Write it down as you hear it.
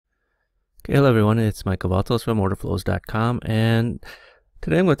Okay, hello everyone, it's Michael Valtos from Orderflows.com, and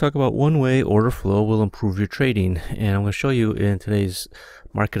today I'm going to talk about one way order flow will improve your trading. And I'm going to show you in today's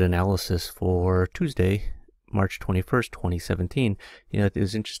market analysis for Tuesday, March 21st, 2017. It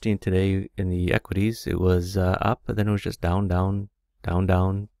was interesting today in the equities. It was up, but then it was just down, down, down,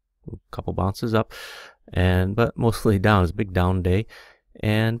 down, a couple bounces up, but mostly down. It was a big down day.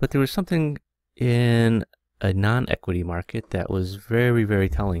 But there was something in a non-equity market that was very, very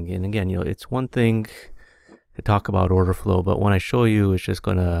telling. And again, it's one thing to talk about order flow, but when I show you, it's just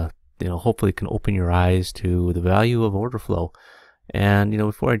gonna, hopefully can open your eyes to the value of order flow. And,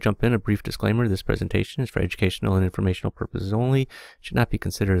 before I jump in, a brief disclaimer: this presentation is for educational and informational purposes only. It should not be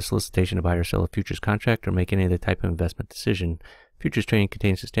considered a solicitation to buy or sell a futures contract or make any other type of investment decision. Futures trading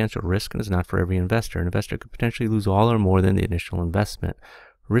contains substantial risk and is not for every investor. An investor could potentially lose all or more than the initial investment.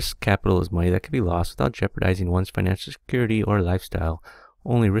 Risk capital is money that can be lost without jeopardizing one's financial security or lifestyle.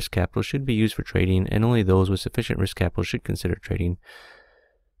 Only risk capital should be used for trading, and only those with sufficient risk capital should consider trading.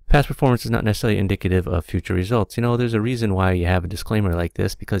 Past performance is not necessarily indicative of future results. There's a reason why you have a disclaimer like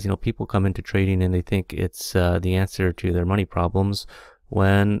this, because, people come into trading and they think it's the answer to their money problems,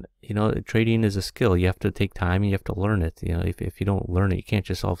 when, trading is a skill. You have to take time and you have to learn it. If you don't learn it, you can't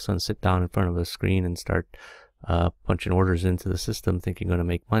just all of a sudden sit down in front of a screen and start punching orders into the system thinking you're going to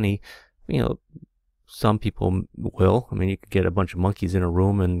make money. Some people will. You could get a bunch of monkeys in a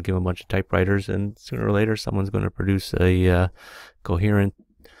room and give them a bunch of typewriters, and sooner or later someone's going to produce a coherent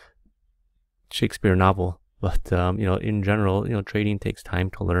Shakespeare novel. But in general, trading takes time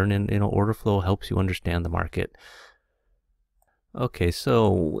to learn, and order flow helps you understand the market. Okay,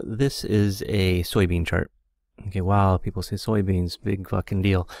 so this is a soybean chart. Okay, wow, people say soybeans, big fucking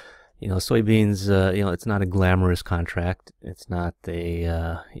deal. Soybeans, it's not a glamorous contract. It's not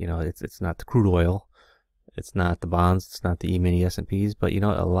a, it's not the crude oil. It's not the bonds. It's not the E-mini S&Ps. But,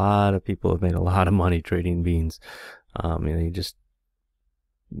 a lot of people have made a lot of money trading beans.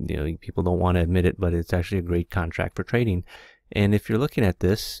 People don't want to admit it, but it's actually a great contract for trading. And if you're looking at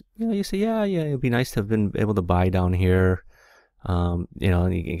this, you say, yeah, it'd be nice to have been able to buy down here. And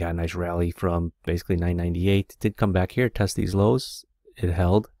you got a nice rally from basically 998. It did come back here, test these lows. It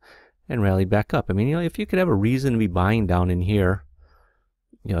held and rallied back up. If you could have a reason to be buying down in here,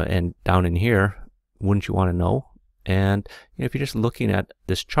 and down in here, wouldn't you want to know? And if you're just looking at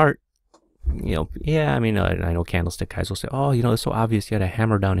this chart, I know candlestick guys will say, oh, it's so obvious you had a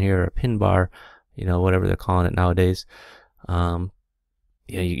hammer down here, a pin bar, whatever they're calling it nowadays.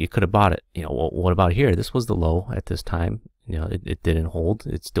 You could have bought it. What about here? This was the low at this time. It didn't hold.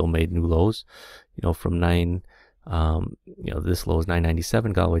 It still made new lows, from this low is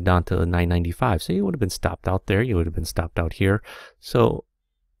 997, got all the way down to 995. So you would have been stopped out there. You would have been stopped out here. So,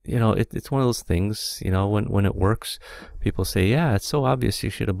 it's one of those things, when it works, people say, yeah, it's so obvious you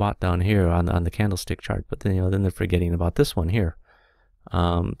should have bought down here on the candlestick chart. But then, then they're forgetting about this one here.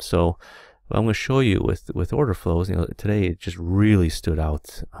 So what I'm going to show you with order flows, today it just really stood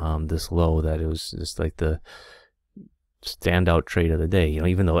out, this low, that it was just like the standout trade of the day.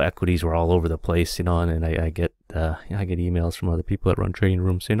 Even though equities were all over the place, and I get emails from other people that run trading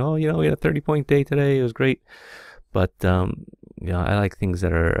rooms saying, oh, we had a 30-point day today, it was great. But I like things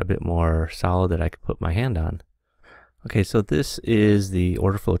that are a bit more solid that I could put my hand on. Okay, so this is the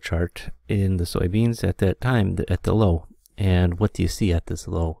order flow chart in the soybeans at that time, at the low. And what do you see at this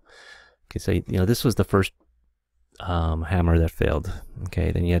low? Okay, so this was the first hammer that failed.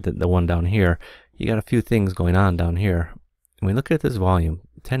 Okay, then you had the one down here. You got a few things going on down here. When we look at this volume,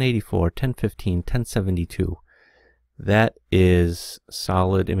 1084, 1015, 1072, that is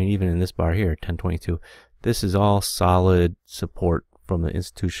solid. Even in this bar here, 1022, this is all solid support from the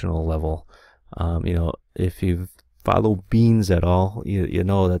institutional level. If you follow beans at all, you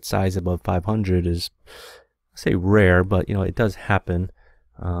know that size above 500 is, I say rare, but it does happen.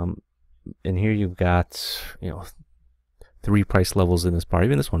 And here you've got, 3 price levels in this bar.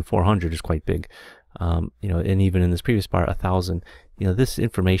 Even this one, 400, is quite big. And even in this previous bar, 1000. This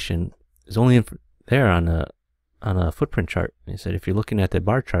information is only there on a footprint chart. I said if you're looking at the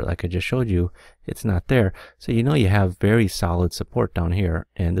bar chart like I just showed you, it's not there. So you have very solid support down here,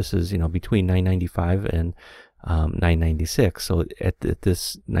 and this is between 995 and 996. So at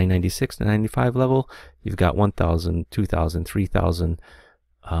this 996 to 995 level, you've got 1,000, 2,000, 3,000.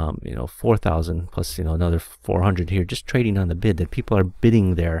 4,000 plus, another 400 here, just trading on the bid, that people are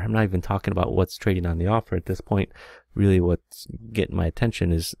bidding there. I'm not even talking about what's trading on the offer at this point. Really what's getting my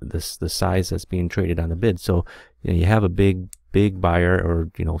attention is the size that's being traded on the bid. So, you have a big buyer, or,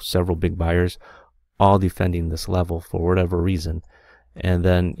 several big buyers all defending this level for whatever reason. And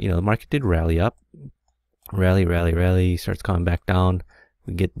then, the market did rally up, rally, starts coming back down.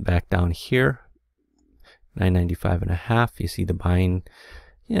 we get back down here, 995.5. You see the buying,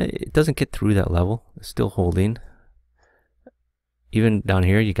 yeah, it doesn't get through that level. It's still holding. Even down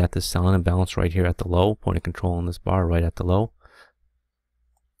here, you got this selling imbalance right here at the low, point of control on this bar right at the low.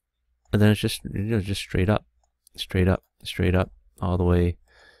 And then it's just, just straight up, straight up, straight up, all the way,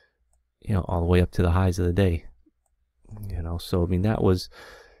 all the way up to the highs of the day. So I mean, that was,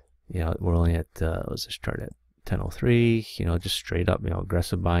 we're only at, let's just start at 1003, just straight up,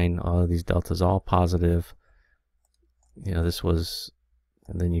 aggressive buying, all of these deltas all positive. This was,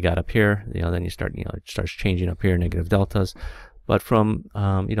 and then you got up here, then you start, it starts changing up here, negative deltas. But from,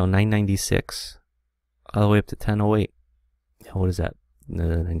 996 all the way up to 1008, what is that?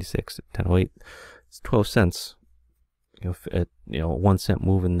 96 to 1008, it's 12 cents. 1 cent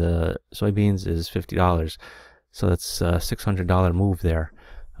move in the soybeans is $50. So that's a $600 move there.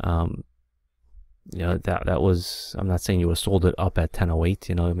 That was, I'm not saying you would have sold it up at 1008,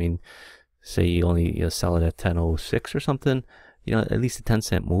 I mean, say you only sell it at 1006 or something, at least a 10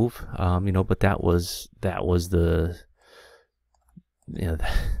 cent move, but that was the,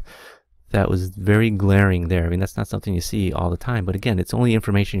 that was very glaring there. I mean, that's not something you see all the time, but again, it's only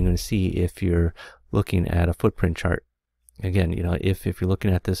information you're going to see if you're looking at a footprint chart. Again, if you're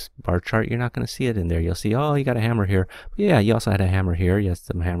looking at this bar chart, you're not going to see it in there. You'll see, oh, you got a hammer here. But yeah, you also had a hammer here. Yes,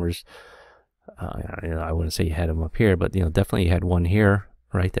 some hammers. I wouldn't say you had them up here, but definitely you had one here,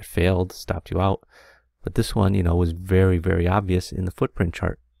 right, that failed, stopped you out. But this one, was very, very obvious in the footprint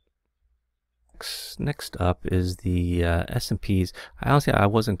chart. Next up is the S&Ps. Honestly, I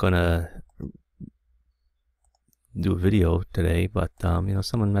wasn't going to do a video today, but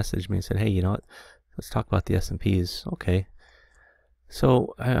someone messaged me and said, hey, let's talk about the S&Ps. Okay.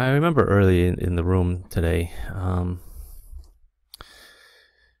 So I remember early in the room today,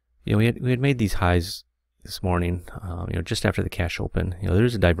 we had made these highs this morning, just after the cash open.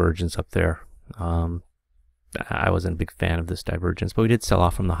 There's a divergence up there. I wasn't a big fan of this divergence, but we did sell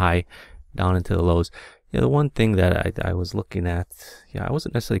off from the high down into the lows. The one thing that I was looking at, I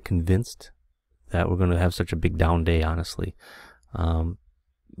wasn't necessarily convinced that we're going to have such a big down day, honestly.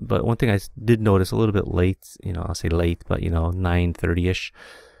 But one thing I did notice a little bit late, I'll say late, but 9:30ish,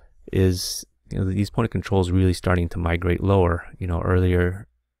 is these point of controls really starting to migrate lower. Earlier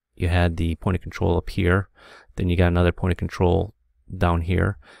you had the point of control up here, then you got another point of control down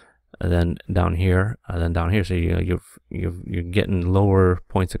here, and then down here, and then down here. So you're getting lower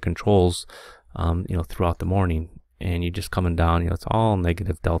points of controls, throughout the morning, and you're just coming down. It's all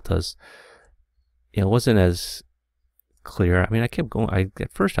negative deltas. It wasn't as clear. I mean, I kept going.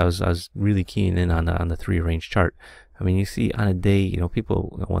 At first I was really keying in on the 3-range chart. I mean, you see on a day,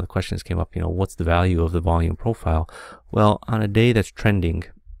 people, one of the questions came up, what's the value of the volume profile? Well, on a day that's trending,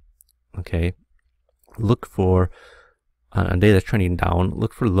 okay, look for, on a day that's trending down,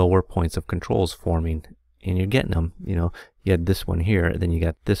 look for lower points of controls forming, and you're getting them. You had this one here, then you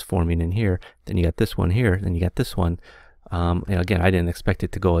got this forming in here, then you got this one here, then you got this one. Again, I didn't expect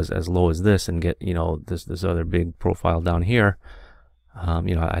it to go as low as this and get, this other big profile down here.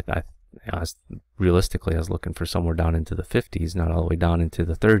 Realistically, I was looking for somewhere down into the 50s, not all the way down into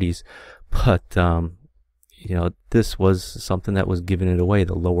the 30s. But, this was something that was giving it away,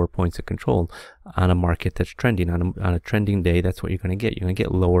 the lower points of control on a market that's trending. On a trending day, that's what you're going to get. You're going to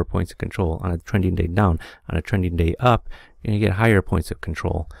get lower points of control. On a trending day down, on a trending day up, you're going to get higher points of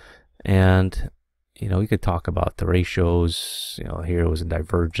control. And we could talk about the ratios. Here was a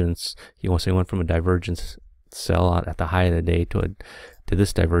divergence. You went from a divergence sell at the high of the day to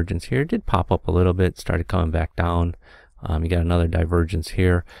this divergence here. It did pop up a little bit, started coming back down. You got another divergence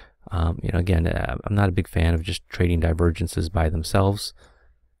here. Again, I'm not a big fan of just trading divergences by themselves.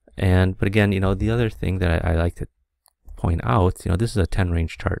 But again, the other thing that I like to point out, this is a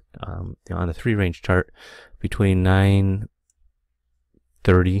 10-range chart. On the 3-range chart, between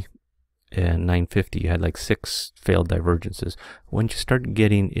 9:30 and 9:50, you had like 6 failed divergences. When you start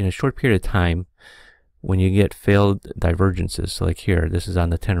getting, in a short period of time, when you get failed divergences, so like here, this is on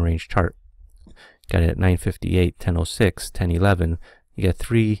the 10-range chart, got it at 9:58, 10:06, 10:11, you get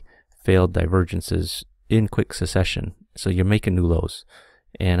 3 failed divergences in quick succession. So you're making new lows.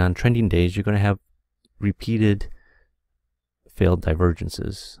 And on trending days, you're going to have repeated failed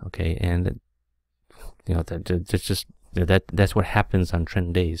divergences. Okay, and that's what happens on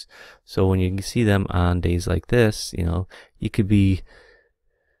trend days. So when you see them on days like this, you could be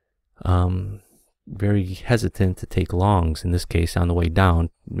very hesitant to take longs. In this case, on the way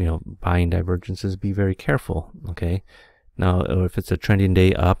down, buying divergences, be very careful. Okay. Now, if it's a trending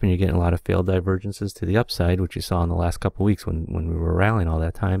day up and you're getting a lot of failed divergences to the upside, which you saw in the last couple of weeks when we were rallying all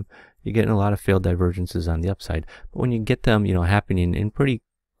that time, you're getting a lot of failed divergences on the upside. But when you get them, happening in pretty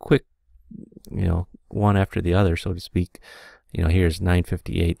quick, one after the other, so to speak, here's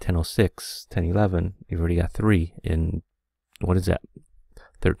 9:58, 10:06, 10:11. You've already got 3 in, what is that,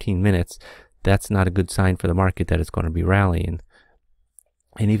 13 minutes. That's not a good sign for the market that it's going to be rallying.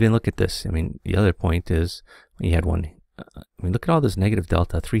 And even look at this. I mean, the other point is, when you had one, look at all this negative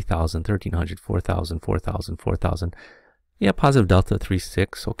delta, 3,000, 1,300, 4,000, 4,000, 4,000. Yeah, positive delta,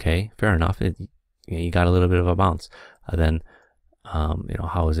 3.6, okay, fair enough. You got a little bit of a bounce. Then,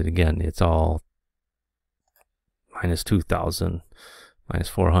 how is it again? It's all minus 2,000, minus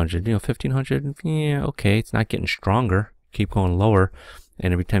 400, 1,500, yeah, okay, it's not getting stronger. Keep going lower,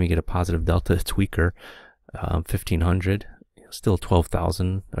 and every time you get a positive delta, it's weaker. 1,500. Still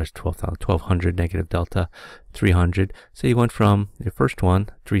 12,000, or 1,200 negative delta, 300. So you went from your first one,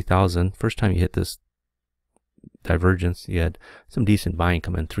 3,000. First time you hit this divergence, you had some decent buying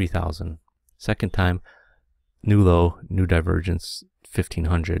come in, 3,000. Second time, new low, new divergence,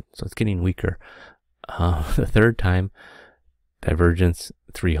 1,500. So it's getting weaker. The third time, divergence,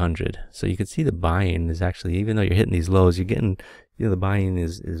 300. So you can see the buying is actually, even though you're hitting these lows, you're getting, the buying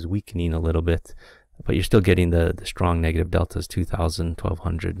is weakening a little bit. But you're still getting the strong negative deltas, 2,000,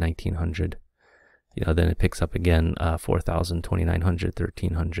 1,200, 1,900. Then it picks up again, 4,000, 2,900,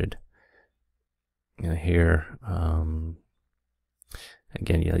 1,300. Here,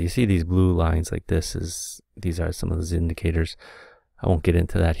 again, you see these blue lines like this. These are some of those indicators. I won't get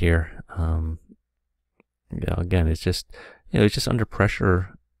into that here. Again, it's just, it's just under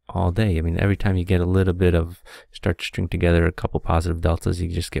pressure all day. I mean, every time you get a little bit of, start to string together a couple positive deltas, you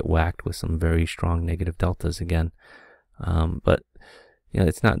just get whacked with some very strong negative deltas again. But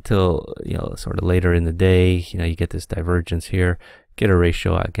it's not until sort of later in the day, you get this divergence here, get a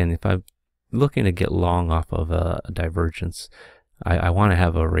ratio. Again, if I'm looking to get long off of a divergence, I want to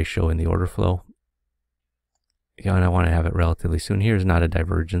have a ratio in the order flow, and I want to have it relatively soon. Here's not a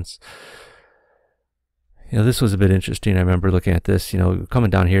divergence. This was a bit interesting. I remember looking at this, coming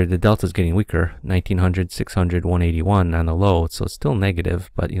down here, the delta's getting weaker, 1,900, 600, 181 on the low. So it's still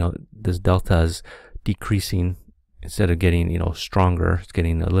negative, but, this delta is decreasing instead of getting, stronger. It's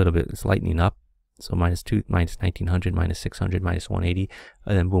getting a little bit, it's lightening up. So minus 1,900, minus 600, minus 180,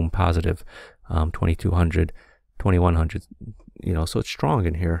 and then boom, positive, 2,200, 2,100, so it's strong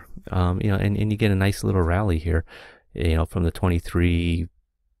in here. And you get a nice little rally here, from the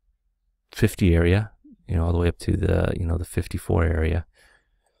 2350 area, all the way up to the, the 54 area.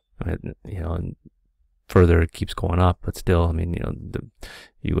 And further it keeps going up, but still, I mean,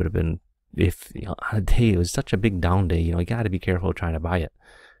 you would have been, if, on a day, it was such a big down day, you got to be careful trying to buy it,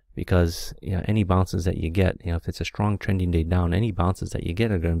 because, any bounces that you get, if it's a strong trending day down, any bounces that you get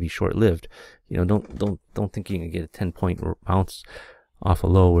are going to be short-lived. Don't think you can get a 10-point bounce off a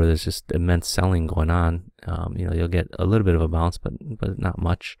low where there's just immense selling going on. You'll get a little bit of a bounce, but not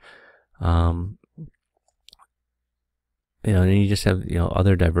much. And you just have,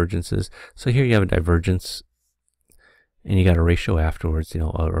 other divergences. So here you have a divergence, and you got a ratio afterwards,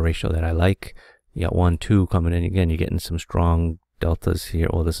 a ratio that I like. You got 1, 2 coming in. Again, you're getting some strong deltas here.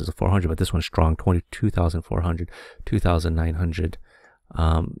 Well, this is a 400, but this one's strong, 22,400, 2,900,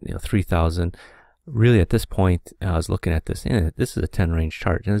 3,000. Really, at this point, I was looking at this, and this is a 10 range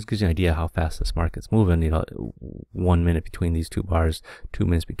chart, and this gives you an idea how fast this market's moving. 1 minute between these two bars, 2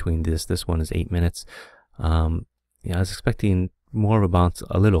 minutes between this one is 8 minutes. I was expecting more of a bounce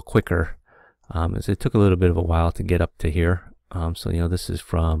a little quicker, as it took a little bit of a while to get up to here. So this is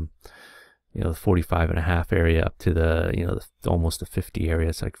from the 45.5 area up to the almost the 50 area.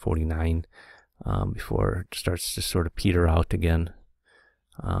 It's like 49, before it starts to sort of peter out again,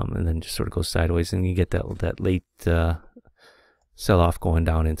 and then just sort of goes sideways, and you get that late sell-off going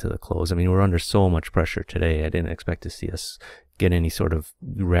down into the close. I mean, we're under so much pressure today. I didn't expect to see us get any sort of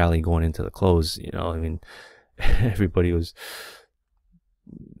rally going into the close. I mean, everybody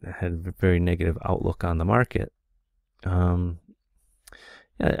had a very negative outlook on the market. Yeah,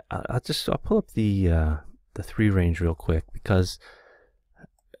 I'll pull up the 3 range real quick, because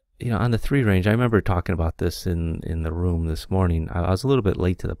on the 3 range, I remember talking about this in the room this morning. I was a little bit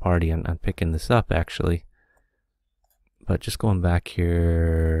late to the party on picking this up, actually, but just going back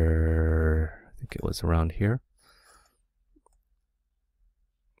here, I think it was around here.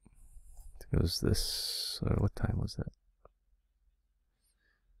 It was this, what time was that?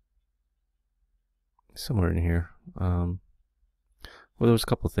 Somewhere in here. Well, there was a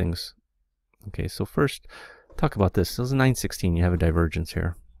couple things. Okay, so first, talk about this. This is 916. You have a divergence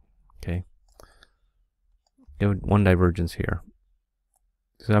here. Okay. You have one divergence here.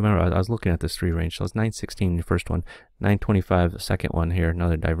 So I remember I was looking at this 3 range. So it's 916 the first one, 925 the second one here,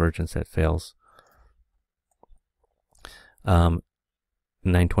 another divergence that fails.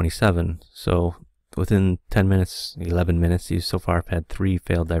 927. So within 10 minutes, 11 minutes, you so far have had 3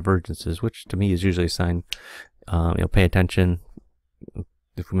 failed divergences, which to me is usually a sign. Pay attention.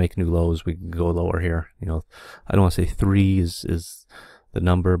 If we make new lows, we can go lower here. I don't want to say 3 is the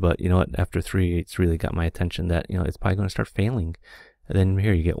number, but you know what? After 3, it's really got my attention that it's probably going to start failing. And then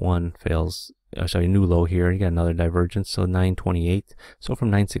here you get 1 fails. Sorry, new low here. You got another divergence. So 928. So from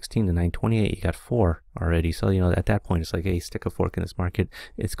 916 to 928, you got 4 already. So at that point, it's like, hey, stick a fork in this market.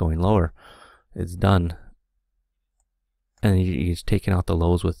 It's going lower. It's done. And you're just taking out the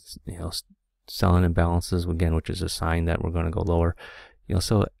lows with selling imbalances again, which is a sign that we're going to go lower.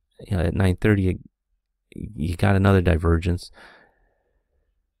 So at 930, you got another divergence.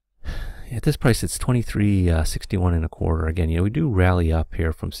 At this price, it's 23.61 and a quarter. Again, we do rally up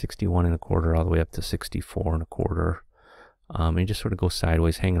here from 61 and a quarter all the way up to 64 and a quarter. And you just sort of go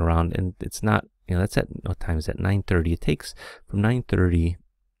sideways, hanging around, and it's not. That's at what time is that? 9:30. It takes from 9:30.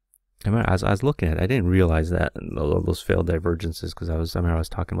 I remember I was looking at it. I didn't realize that those failed divergences because I remember I was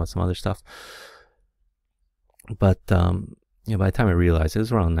talking about some other stuff. But by the time I realized it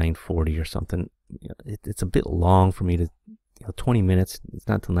was around 9:40 or something, it's a bit long for me to. 20 minutes. It's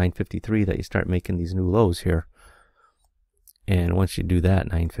not till 9:53 that you start making these new lows here. And once you do that,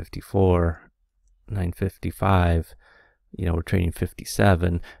 9:54, 9:55, we're trading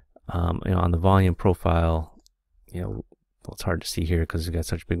 57. On the volume profile, well, it's hard to see here because we've got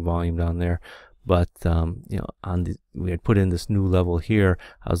such big volume down there. But we had put in this new level here.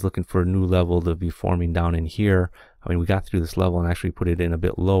 I was looking for a new level to be forming down in here. We got through this level and actually put it in a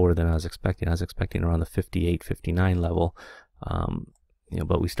bit lower than I was expecting. I was expecting around the 58, 59 level.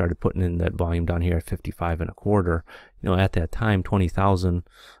 But we started putting in that volume down here at 55 and a quarter. At that time, 20,000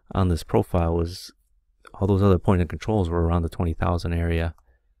 on this profile was, all those other point of controls were around the 20,000 area.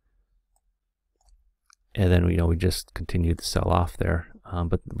 And then, we just continued to sell off there.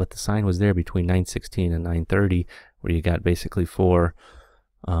 But the sign was there between 916 and 930, where you got basically 4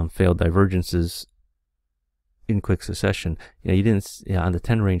 failed divergences in quick succession. You didn't on the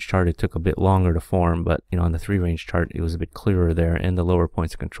 10 range chart it took a bit longer to form, but on the 3 range chart it was a bit clearer there, and the lower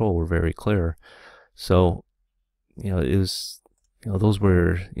points of control were very clear. So it was those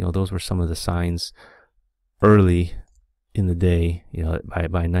were some of the signs early in the day,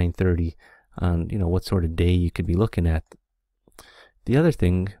 by 9:30 on what sort of day you could be looking at. The other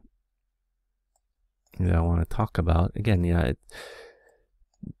thing that I want to talk about again,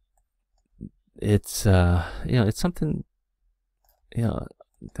 it's something,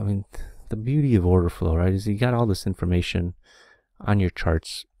 the beauty of order flow, right, is you got all this information on your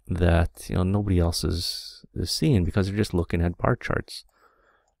charts that nobody else is seeing because they're just looking at bar charts.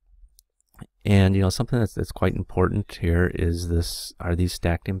 And something that's quite important here are these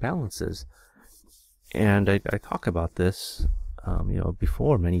stacked imbalances. And I talk about this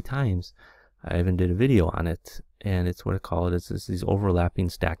before many times. I even did a video on it, and it's what I call it. It's these overlapping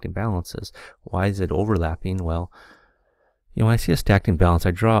stacked imbalances. Why is it overlapping? Well, when I see a stacked imbalance,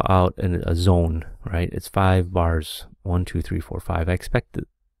 I draw out a zone, right? It's 5 bars, 1, 2, 3, 4, 5. I expect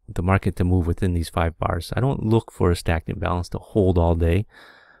the market to move within these 5 bars. I don't look for a stacked imbalance to hold all day.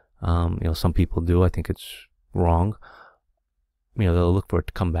 Some people do. I think it's wrong. They'll look for it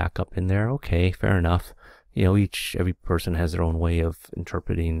to come back up in there. Okay, fair enough. Every person has their own way of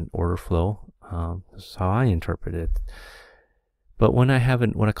interpreting order flow. This is how I interpret it. But when I have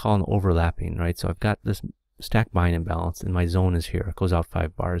what I call an overlapping, right? So I've got this stacked buying imbalance, and my zone is here. It goes out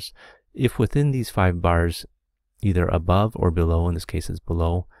 5 bars. If within these 5 bars, either above or below, in this case it's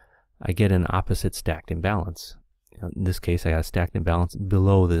below, I get an opposite stacked imbalance. In this case, I got a stacked imbalance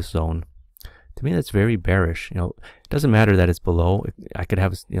below this zone. To me, that's very bearish. It doesn't matter that it's below. I could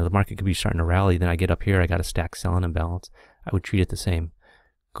have, the market could be starting to rally. Then I get up here, I got a stacked selling imbalance. I would treat it the same.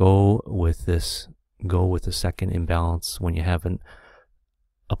 Go with this. Go with the second imbalance when you have an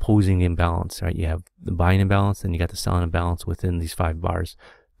opposing imbalance, right? You have the buying imbalance, and you got the selling imbalance within these 5 bars.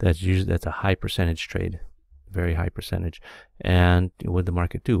 That's a high percentage trade, very high percentage. And what did the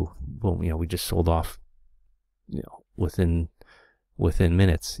market do? Boom! We just sold off. Within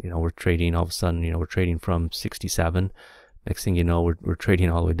minutes. We're trading all of a sudden. We're trading from 67. Next thing you know, we're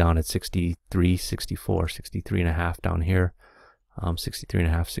trading all the way down at 63, 64, 63 and a half down here. 63 and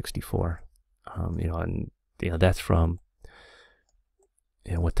a half, 64. And that's from,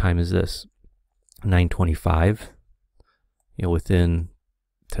 what time is this? 9:25. Within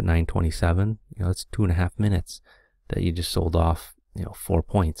to 9:27. That's 2.5 minutes that you just sold off. 4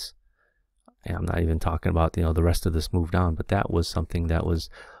 points. And I'm not even talking about, you know, the rest of this move down, but that was something that was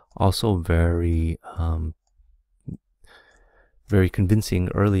also very very convincing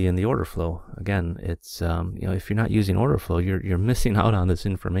early in the order flow. Again, it's you know, if you're not using order flow, you're missing out on this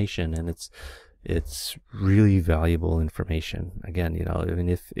information, and it's really valuable information. Again, you know, I mean,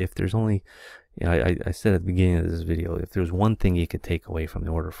 if there's only, you know, I said at the beginning of this video, if there's one thing you could take away from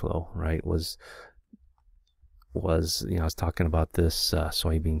the order flow, right, was you know, I was talking about this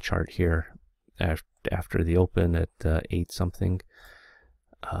soybean chart here after the open at 8 something.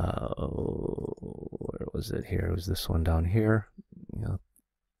 Where was it here? It was this one down here. You know,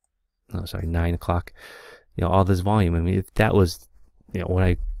 no, sorry, 9 o'clock. You know, all this volume. I mean, if that was, you know, when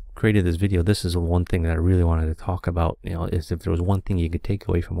I created this video, this is one thing that I really wanted to talk about. You know, is if there was one thing you could take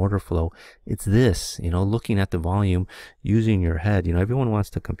away from order flow, it's this. You know, looking at the volume, using your head. You know, everyone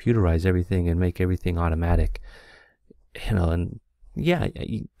wants to computerize everything and make everything automatic. You know, and yeah,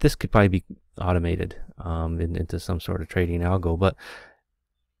 this could probably be automated into some sort of trading algo, but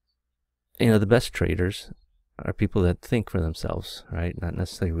you know, the best traders are people that think for themselves, right? Not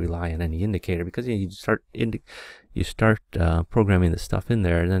necessarily rely on any indicator, because you know, you start programming the stuff in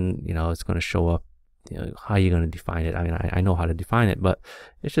there, and then, you know, it's going to show up. You know, how you're going to define it. I mean, I know how to define it, but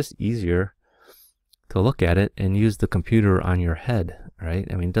it's just easier to look at it and use the computer on your head, right?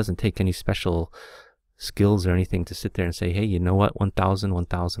 I mean, it doesn't take any special skills or anything to sit there and say, hey, you know what, 1,000,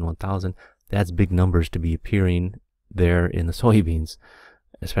 1,000, 1,000. That's big numbers to be appearing there in the soybeans,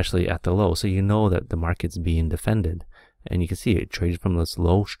 especially at the low. So you know that the market's being defended, and you can see it traded from this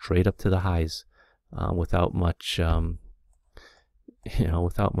low straight up to the highs without much, you know,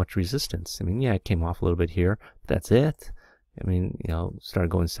 without much resistance. I mean, yeah, it came off a little bit here, but that's it. I mean, you know, started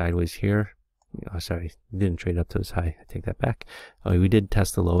going sideways here. You know, sorry, didn't trade up to as high. I take that back. Oh, we did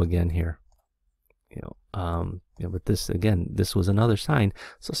test the low again here. You know, but this again, this was another sign.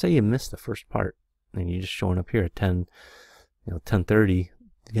 So say you missed the first part, and you're just showing up here at 10, you know, 10:30.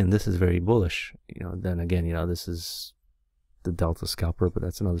 Again, this is very bullish. You know, then again, you know, this is the Delta scalper, but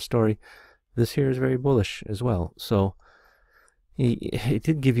that's another story. This here is very bullish as well. So it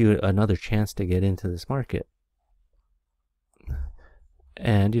did give you another chance to get into this market.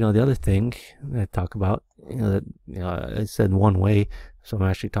 And, you know, the other thing I talk about, you know, that, you know, I said one way, so I'm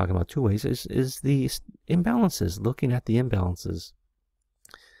actually talking about two ways, is the imbalances, looking at the imbalances.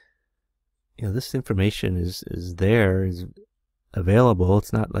 You know, this information is there, is available.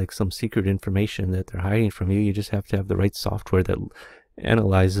 It's not like some secret information that they're hiding from you. You just have to have the right software that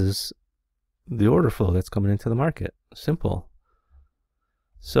analyzes the order flow that's coming into the market. Simple.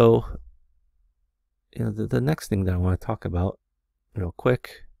 So, you know, the next thing that I want to talk about real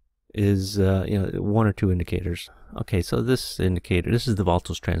quick is, you know, one or two indicators. Okay, so this indicator, this is the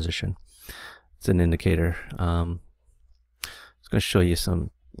volatiles transition. It's an indicator. I'm just going to show you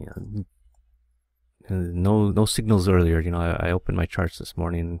some, you know, no signals earlier. You know, I opened my charts this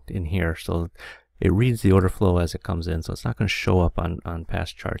morning in here, so it reads the order flow as it comes in, so it's not going to show up on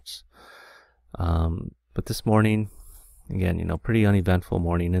past charts. But this morning, again, you know, pretty uneventful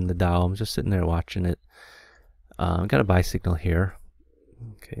morning in the Dow. I'm just sitting there watching it. Got a buy signal here.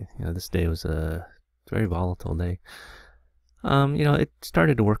 Okay, you know, this day was a very volatile day. You know, it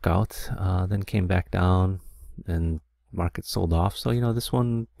started to work out, then came back down, and market sold off. So, you know, this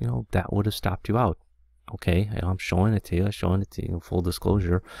one, you know, that would have stopped you out. Okay, I'm showing it to you. I'm showing it to you. Full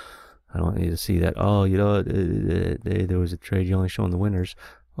disclosure. I don't want you to see that, oh, you know, there was a trade, you're only showing the winners.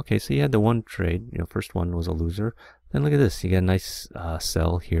 Okay, so you had the one trade, you know, first one was a loser. Then look at this, you get a nice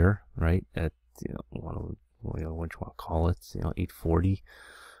sell here, right, at, you know, what you want to call it, you know, 840.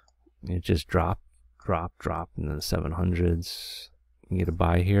 It just dropped, and then the 700s. You get a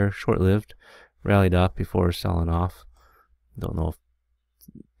buy here, short-lived, rallied up before selling off. Don't know if,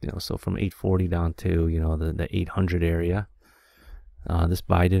 you know, so from 840 down to, you know, the 800 area. This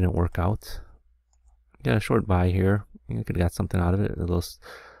buy didn't work out. Got a short buy here. You could have got something out of it. A little,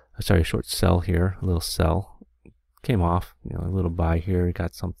 sorry, a short sell here. A little sell. Came off. You know, a little buy here. You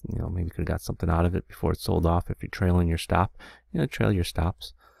got something, you know, maybe could have got something out of it before it sold off. If you're trailing your stop, you know, trail your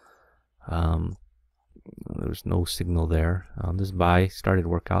stops. There was no signal there. This buy started to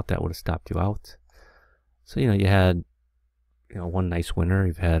work out. That would have stopped you out. So, you know, you had, you know, one nice winner.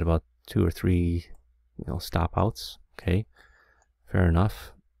 You've had about 2 or 3, you know, stop outs. Okay, fair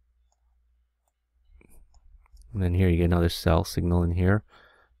enough. And then here you get another sell signal in here,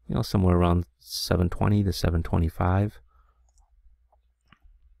 you know, somewhere around 720 to 725.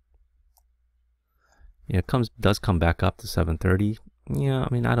 Yeah, it does come back up to 730. Yeah,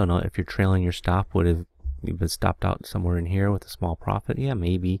 I mean, I don't know if you're trailing your stop, would have you been stopped out somewhere in here with a small profit? Yeah,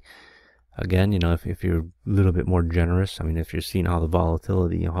 maybe. Again, if you're a little bit more generous, I mean, if you're seeing how the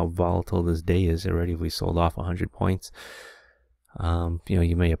volatility, how volatile this day is already, we sold off 100 points.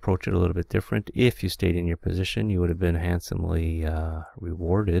 You may approach it a little bit different. If you stayed in your position, you would have been handsomely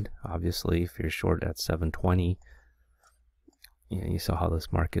rewarded. Obviously, if you're short at 720, you saw how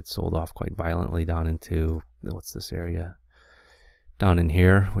this market sold off quite violently down into, what's this area? Down in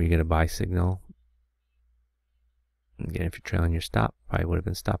here, where you get a buy signal. Again, if you're trailing your stop, probably would have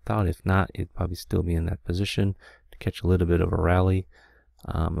been stopped out. If not, you'd probably still be in that position to catch a little bit of a rally.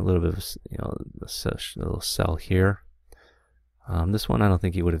 A little bit of, a little sell here. This one I don't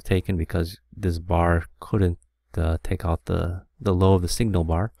think he would have taken because this bar couldn't take out the low of the signal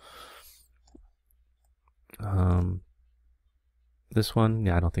bar. This one,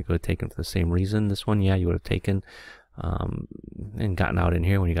 yeah, I don't think it would have taken for the same reason. This one, yeah, you would have taken and gotten out in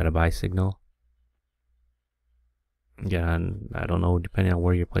here when you got a buy signal. Again, I don't know, depending on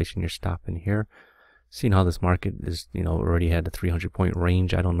where you're placing your stop in here. Seeing how this market is, already had a 300-point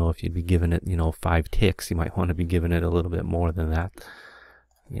range, I don't know if you'd be giving it, 5 ticks. You might want to be giving it a little bit more than that.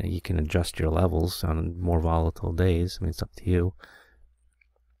 You can adjust your levels on more volatile days. I mean, it's up to you.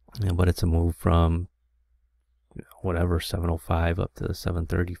 But it's a move from whatever, 705 up to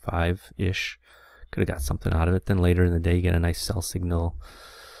 735-ish. Could have got something out of it. Then later in the day, you get a nice sell signal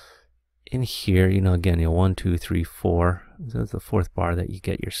in here. Again, 1, 2, 3, 4. That's the fourth bar that you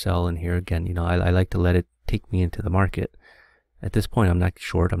get your sell in here. Again, I like to let it take me into the market. At this point, I'm not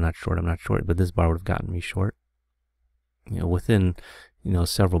short, but this bar would have gotten me short. Within,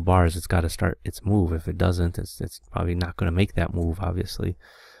 several bars, it's got to start its move. If it doesn't, it's probably not going to make that move, obviously.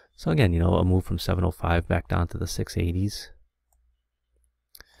 So again, a move from 705 back down to the 680s.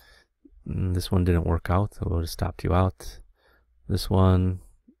 This one didn't work out, so it would have stopped you out. This one,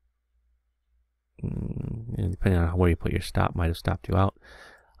 depending on where you put your stop, might have stopped you out.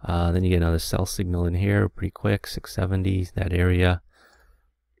 Then you get another sell signal in here pretty quick, 670, that area.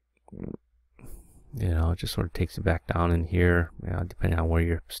 It just sort of takes you back down in here, depending on where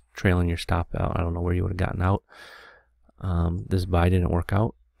you're trailing your stop out. I don't know where you would have gotten out. This buy didn't work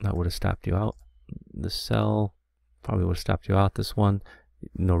out. That would have stopped you out. The sell probably would have stopped you out. This one,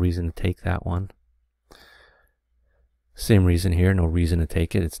 no reason to take that one. Same reason here, no reason to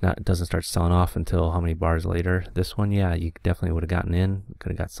take it. It doesn't start selling off until how many bars later. This one, yeah, you definitely would have gotten in.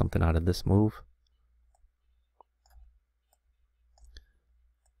 Could have got something out of this move.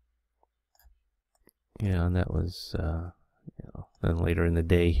 And that was, then later in the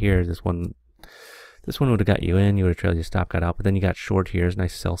day here, this one would have got you in. You would have trailed your stop, got out, but then you got short here. It's a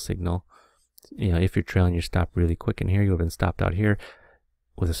nice sell signal. If you're trailing your stop really quick in here, you would have been stopped out here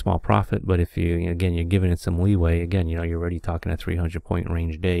with a small profit. But if again, you're giving it some leeway, again, you're already talking a 300-point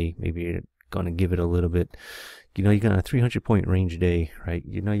range day. Maybe you're going to give it a little bit, you're going to a 300-point range day, right?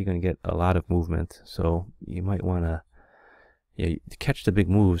 You're going to get a lot of movement. So you might want to, to catch the big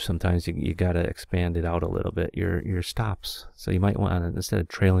moves, sometimes you got to expand it out a little bit, your stops. So you might want to, instead of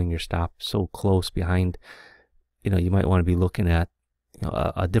trailing your stop so close behind, you might want to be looking at,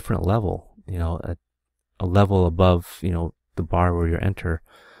 a different level, a level above, the bar where you enter.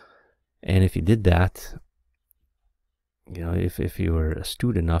 And if you did that, if you were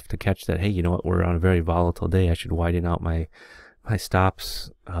astute enough to catch that, hey, you know what, we're on a very volatile day, I should widen out my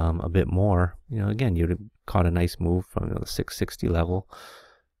stops a bit more. Again, you'd have caught a nice move from the 660 level,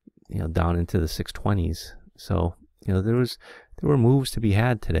 down into the 620s. So there were moves to be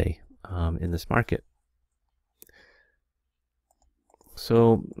had today in this market.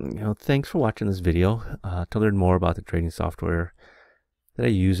 So thanks for watching this video. To learn more about the trading software that I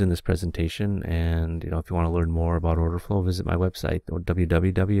use in this presentation, and if you want to learn more about Orderflow, visit my website,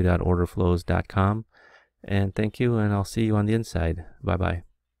 www.orderflows.com. And thank you, and I'll see you on the inside. Bye-bye.